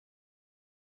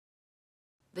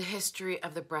The history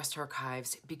of the breast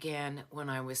archives began when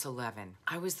I was 11.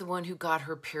 I was the one who got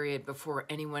her period before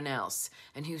anyone else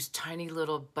and whose tiny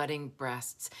little budding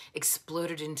breasts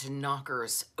exploded into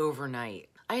knockers overnight.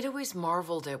 I'd always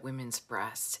marveled at women's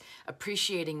breasts,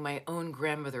 appreciating my own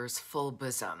grandmother's full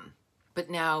bosom. But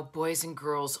now boys and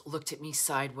girls looked at me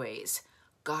sideways,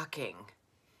 gawking.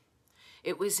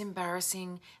 It was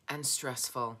embarrassing and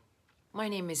stressful. My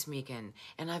name is Meagan,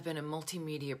 and I've been a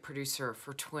multimedia producer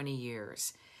for 20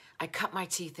 years. I cut my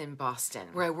teeth in Boston,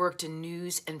 where I worked in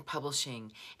news and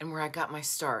publishing, and where I got my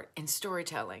start in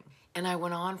storytelling. And I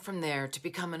went on from there to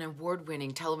become an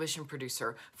award-winning television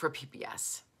producer for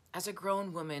PBS. As a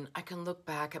grown woman, I can look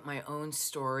back at my own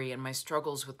story and my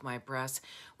struggles with my breasts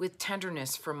with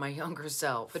tenderness for my younger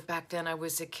self. But back then I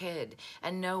was a kid,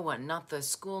 and no one, not the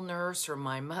school nurse or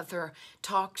my mother,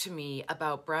 talked to me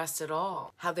about breasts at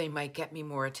all. How they might get me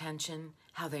more attention,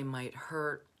 how they might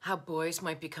hurt, how boys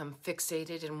might become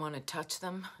fixated and want to touch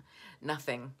them.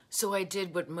 Nothing. So I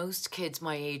did what most kids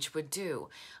my age would do.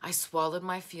 I swallowed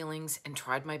my feelings and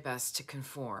tried my best to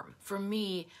conform. For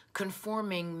me,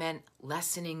 conforming meant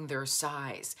lessening their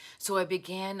size. So I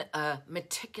began a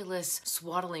meticulous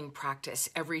swaddling practice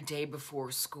every day before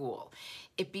school.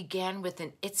 It began with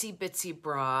an itsy bitsy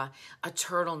bra, a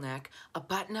turtleneck, a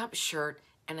button-up shirt,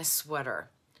 and a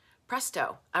sweater.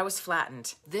 Presto, I was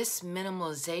flattened. This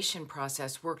minimalization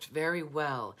process worked very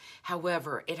well.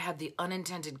 However, it had the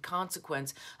unintended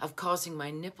consequence of causing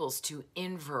my nipples to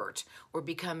invert or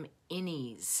become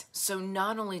innies. So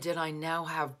not only did I now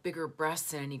have bigger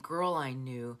breasts than any girl I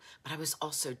knew, but I was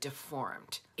also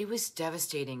deformed. It was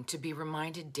devastating to be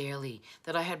reminded daily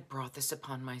that I had brought this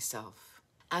upon myself.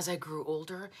 As I grew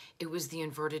older, it was the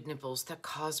inverted nipples that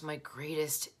caused my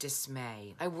greatest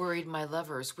dismay. I worried my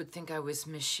lovers would think I was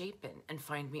misshapen and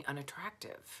find me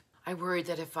unattractive. I worried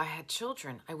that if I had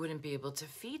children, I wouldn't be able to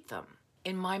feed them.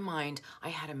 In my mind, I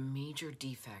had a major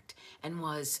defect and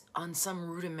was, on some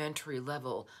rudimentary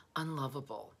level,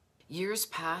 unlovable. Years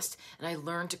passed, and I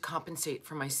learned to compensate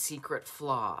for my secret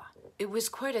flaw. It was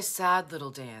quite a sad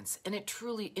little dance, and it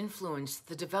truly influenced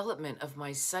the development of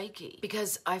my psyche,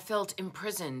 because I felt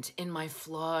imprisoned in my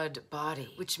flawed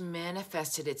body, which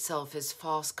manifested itself as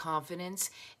false confidence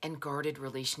and guarded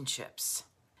relationships.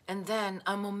 And then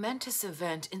a momentous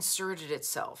event inserted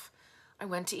itself. I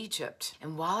went to Egypt,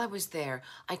 and while I was there,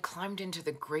 I climbed into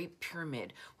the Great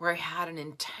Pyramid, where I had an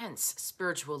intense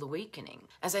spiritual awakening.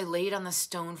 As I laid on the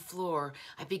stone floor,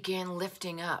 I began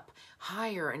lifting up,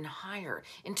 higher and higher,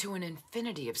 into an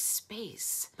infinity of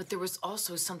space. But there was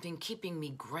also something keeping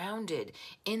me grounded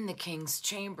in the king's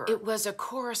chamber. It was a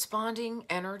corresponding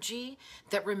energy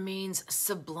that remains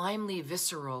sublimely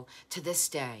visceral to this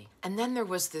day. And then there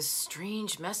was this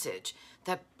strange message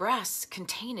that breasts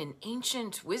contain an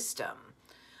ancient wisdom.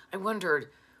 I wondered,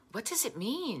 what does it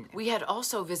mean? We had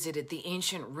also visited the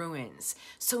ancient ruins,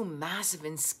 so massive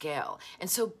in scale and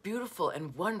so beautiful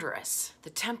and wondrous. The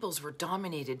temples were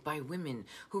dominated by women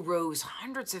who rose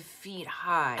hundreds of feet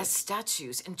high as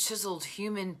statues and chiseled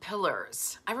human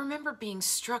pillars. I remember being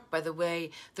struck by the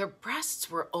way their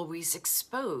breasts were always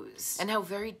exposed and how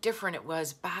very different it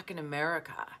was back in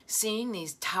America. Seeing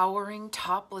these towering,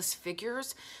 topless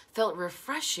figures felt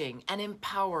refreshing and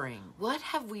empowering. What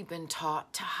have we been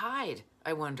taught to hide?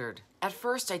 I wondered. At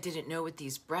first, I didn't know what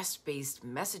these breast-based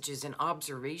messages and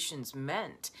observations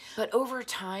meant. But over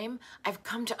time, I've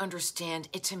come to understand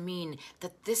it to mean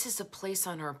that this is a place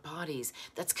on our bodies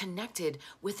that's connected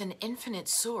with an infinite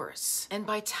source. And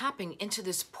by tapping into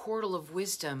this portal of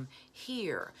wisdom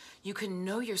here, you can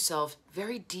know yourself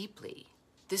very deeply.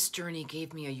 This journey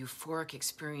gave me a euphoric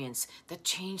experience that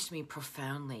changed me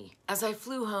profoundly. As I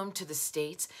flew home to the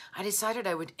States, I decided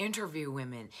I would interview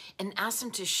women and ask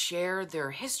them to share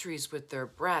their histories with their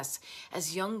breasts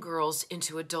as young girls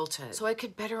into adulthood, so I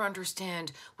could better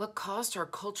understand what caused our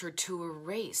culture to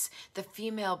erase the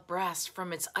female breast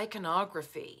from its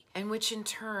iconography, and which in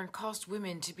turn caused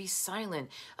women to be silent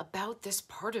about this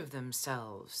part of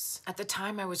themselves. At the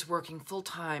time, I was working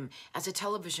full-time as a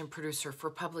television producer for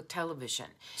public television.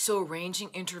 So arranging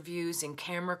interviews and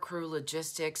camera crew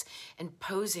logistics and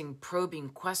posing probing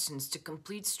questions to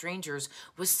complete strangers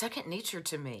was second nature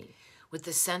to me. With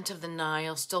the scent of the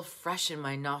Nile still fresh in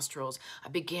my nostrils, I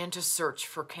began to search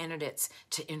for candidates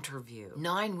to interview.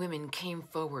 9 women came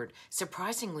forward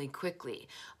surprisingly quickly,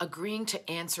 agreeing to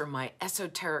answer my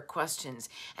esoteric questions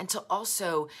and to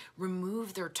also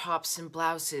remove their tops and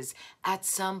blouses at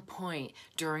some point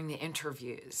during the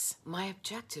interviews. My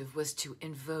objective was to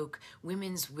invoke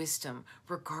women's wisdom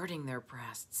regarding their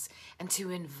breasts and to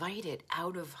invite it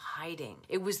out of hiding.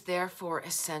 It was therefore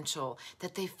essential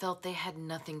that they felt they had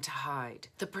nothing to hide. pride.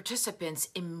 The participants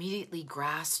immediately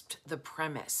grasped the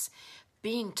premise.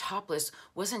 Being topless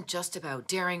wasn't just about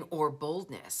daring or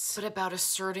boldness, but about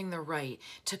asserting the right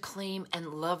to claim and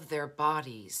love their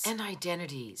bodies and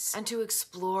identities, and to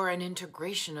explore an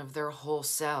integration of their whole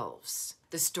selves.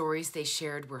 The stories they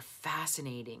shared were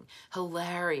fascinating,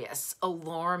 hilarious,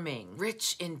 alarming,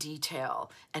 rich in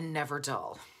detail, and never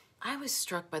dull. I was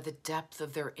struck by the depth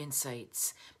of their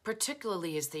insights,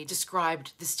 particularly as they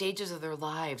described the stages of their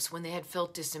lives when they had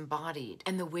felt disembodied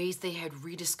and the ways they had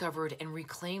rediscovered and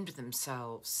reclaimed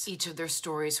themselves. Each of their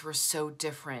stories were so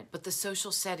different, but the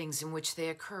social settings in which they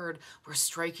occurred were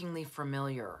strikingly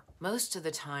familiar. Most of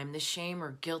the time, the shame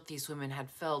or guilt these women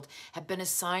had felt had been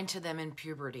assigned to them in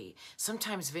puberty,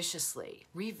 sometimes viciously.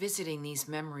 Revisiting these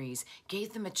memories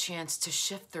gave them a chance to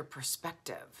shift their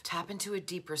perspective, tap into a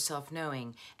deeper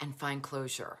self-knowing, and find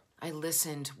closure. I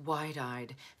listened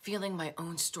wide-eyed, feeling my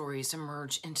own stories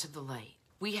emerge into the light.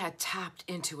 We had tapped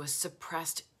into a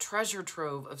suppressed treasure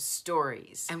trove of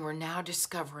stories, and were now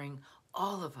discovering,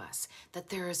 all of us, that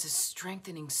there is a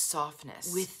strengthening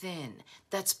softness within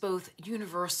that's both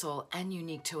universal and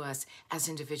unique to us as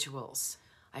individuals.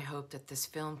 I hope that this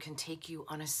film can take you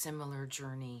on a similar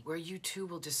journey, where you too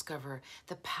will discover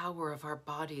the power of our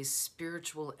body's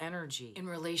spiritual energy in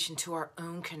relation to our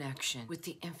own connection with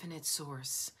the infinite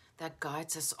source that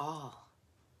guides us all.